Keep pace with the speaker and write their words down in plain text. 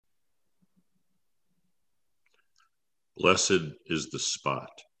Blessed is the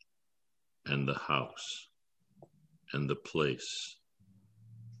spot, and the house, and the place,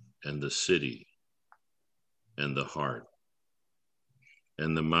 and the city, and the heart,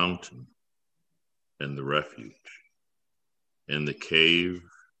 and the mountain, and the refuge, and the cave,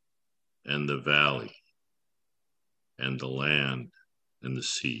 and the valley, and the land, and the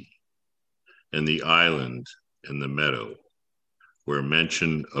sea, and the island, and the meadow, where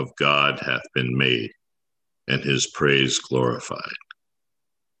mention of God hath been made, and his praise glorified.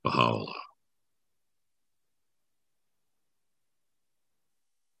 Baha'u'llah.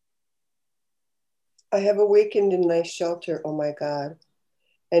 I have awakened in thy shelter, O my God,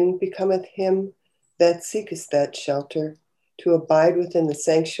 and becometh him that seeketh that shelter to abide within the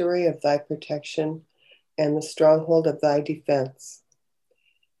sanctuary of thy protection and the stronghold of thy defense.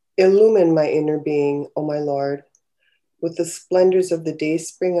 Illumine my inner being, O my Lord, with the splendors of the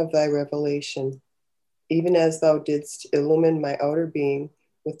dayspring of thy revelation, even as thou didst illumine my outer being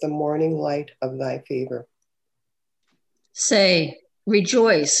with the morning light of thy favor. Say,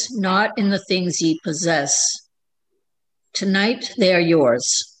 rejoice not in the things ye possess. Tonight they are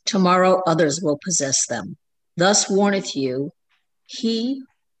yours, tomorrow others will possess them. Thus warneth you he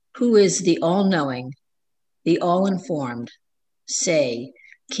who is the all-knowing, the all-informed. Say,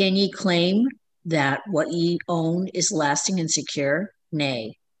 can ye claim that what ye own is lasting and secure?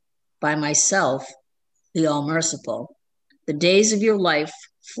 Nay, by myself, the all-merciful. The days of your life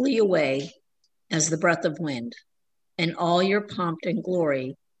flee away as the breath of wind, and all your pomp and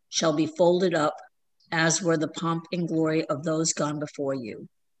glory shall be folded up as were the pomp and glory of those gone before you.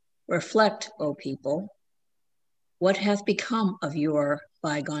 Reflect, O people, what hath become of your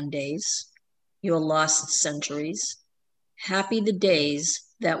bygone days, your lost centuries? Happy the days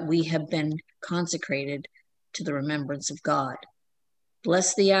that we have been consecrated to the remembrance of God.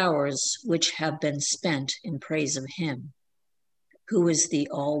 Bless the hours which have been spent in praise of him, who is the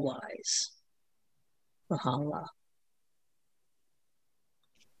all-wise. Baha'u'llah.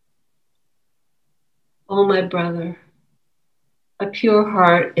 O my brother, a pure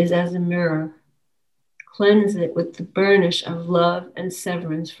heart is as a mirror. Cleanse it with the burnish of love and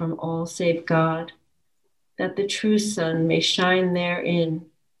severance from all save God, that the true sun may shine therein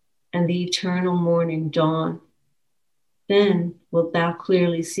and the eternal morning dawn. Then wilt thou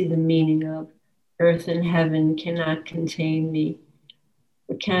clearly see the meaning of earth and heaven cannot contain me.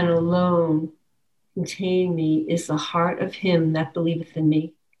 What can alone contain me is the heart of him that believeth in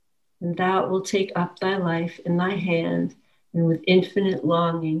me. And thou wilt take up thy life in thy hand, and with infinite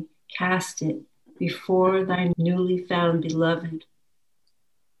longing cast it before thy newly found beloved.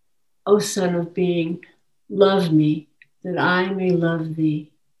 O Son of Being, love me, that I may love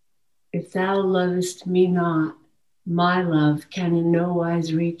thee. If thou lovest me not, my love can in no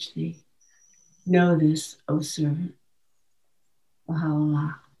wise reach thee. Know this, O servant.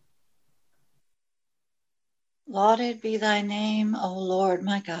 Baha'u'llah. Lauded be thy name, O Lord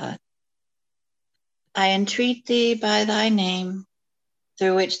my God. I entreat thee by thy name,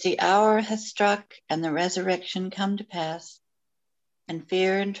 through which the hour hath struck and the resurrection come to pass, and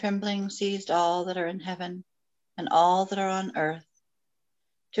fear and trembling seized all that are in heaven and all that are on earth,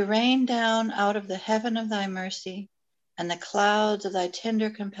 to rain down out of the heaven of thy mercy and the clouds of thy tender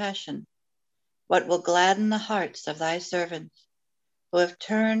compassion what will gladden the hearts of thy servants who have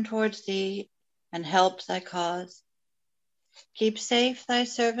turned towards thee and helped thy cause. Keep safe thy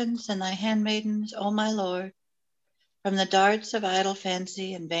servants and thy handmaidens, O my Lord, from the darts of idle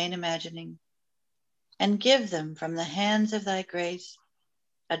fancy and vain imagining, and give them from the hands of thy grace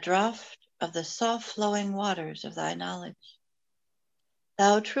a draught of the soft-flowing waters of thy knowledge.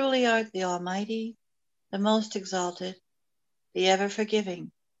 Thou truly art the Almighty, the most exalted, the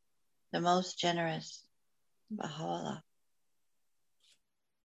ever-forgiving, the most generous. Baha'u'llah.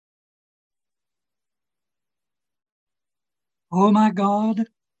 O my God,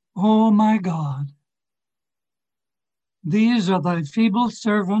 O my God, these are thy feeble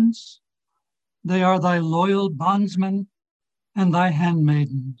servants, they are thy loyal bondsmen and thy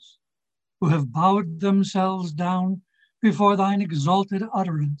handmaidens, who have bowed themselves down before thine exalted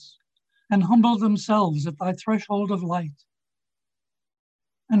utterance, and humbled themselves at thy threshold of light,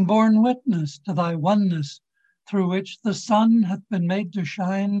 and borne witness to thy oneness, through which the sun hath been made to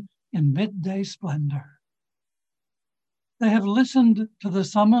shine in midday splendor. They have listened to the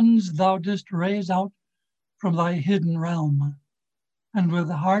summons thou didst raise out from thy hidden realm, and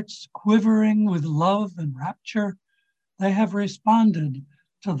with hearts quivering with love and rapture, they have responded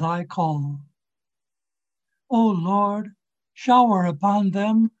to thy call. O Lord, shower upon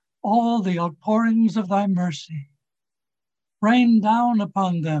them all the outpourings of thy mercy. Rain down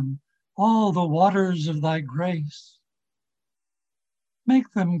upon them all the waters of thy grace.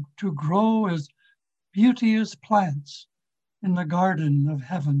 Make them to grow as beauteous plants in the garden of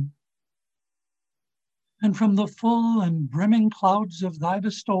heaven. And from the full and brimming clouds of thy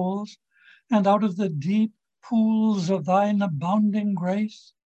bestowals, and out of the deep pools of thine abounding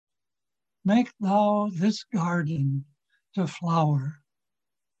grace, make thou this garden to flower,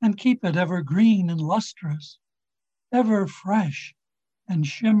 and keep it ever green and lustrous, ever fresh and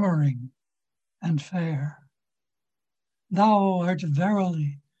shimmering and fair. Thou art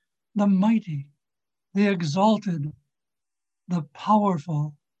verily the mighty, the exalted, the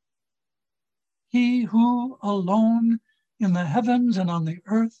powerful, he who alone in the heavens and on the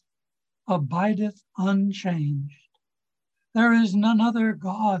earth abideth unchanged. There is none other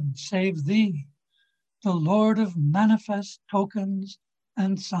God save thee, the Lord of manifest tokens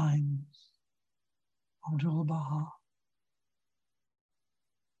and signs. Abdu'l-Baha.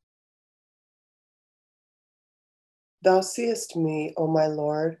 Thou seest me, O my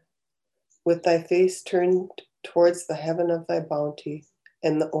Lord, with thy face turned towards the heaven of thy bounty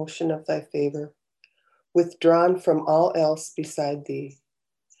and the ocean of thy favor, withdrawn from all else beside thee.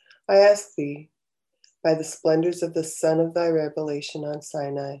 I ask thee, by the splendors of the sun of thy revelation on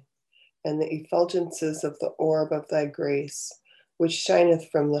Sinai, and the effulgences of the orb of thy grace, which shineth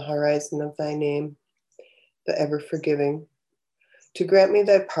from the horizon of thy name, the ever-forgiving, to grant me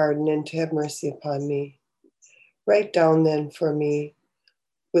thy pardon and to have mercy upon me. Write down then for me,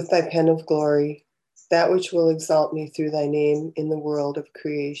 with thy pen of glory, that which will exalt me through thy name in the world of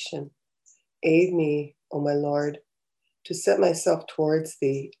creation. Aid me, O my Lord, to set myself towards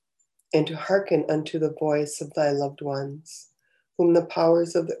thee, and to hearken unto the voice of thy loved ones, whom the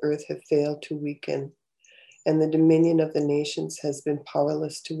powers of the earth have failed to weaken, and the dominion of the nations has been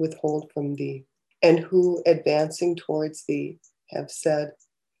powerless to withhold from thee, and who, advancing towards thee, have said,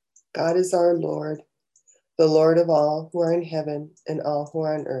 God is our Lord, the Lord of all who are in heaven and all who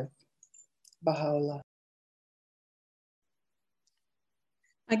are on earth. Baha'u'llah.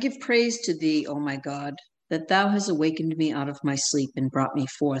 I give praise to thee, O my God, that thou hast awakened me out of my sleep and brought me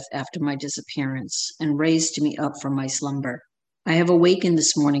forth after my disappearance and raised me up from my slumber. I have awakened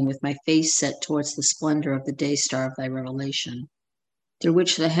this morning with my face set towards the splendor of the day star of thy revelation, through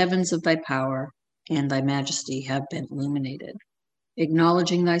which the heavens of thy power and thy majesty have been illuminated,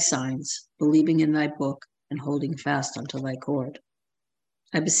 acknowledging thy signs, believing in thy book, and holding fast unto thy cord.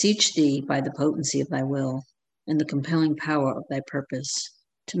 I beseech thee by the potency of thy will and the compelling power of thy purpose,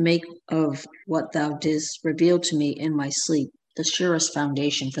 to make of what thou didst reveal to me in my sleep the surest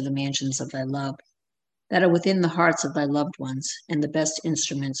foundation for the mansions of thy love, that are within the hearts of thy loved ones, and the best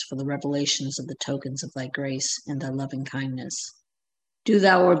instruments for the revelations of the tokens of thy grace and thy loving kindness. Do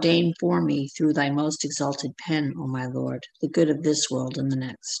thou ordain for me through thy most exalted pen, O my Lord, the good of this world and the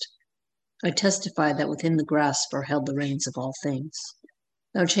next. I testify that within the grasp are held the reins of all things.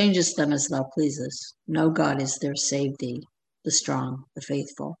 Thou changest them as thou pleasest. No God is there save thee, the strong, the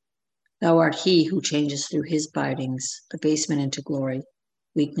faithful. Thou art he who changes through his bidings abasement into glory,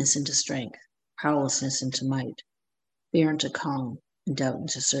 weakness into strength, powerlessness into might, fear into calm, and doubt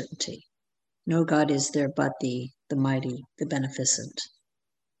into certainty. No God is there but thee, the mighty, the beneficent.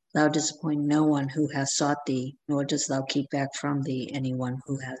 Thou disappoint no one who has sought thee, nor dost thou keep back from thee anyone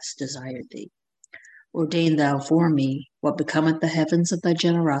who has desired thee. Ordain thou for me what becometh the heavens of thy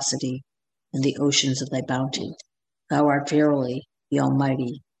generosity and the oceans of thy bounty. Thou art verily the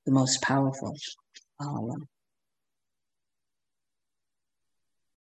Almighty, the most powerful. Allah.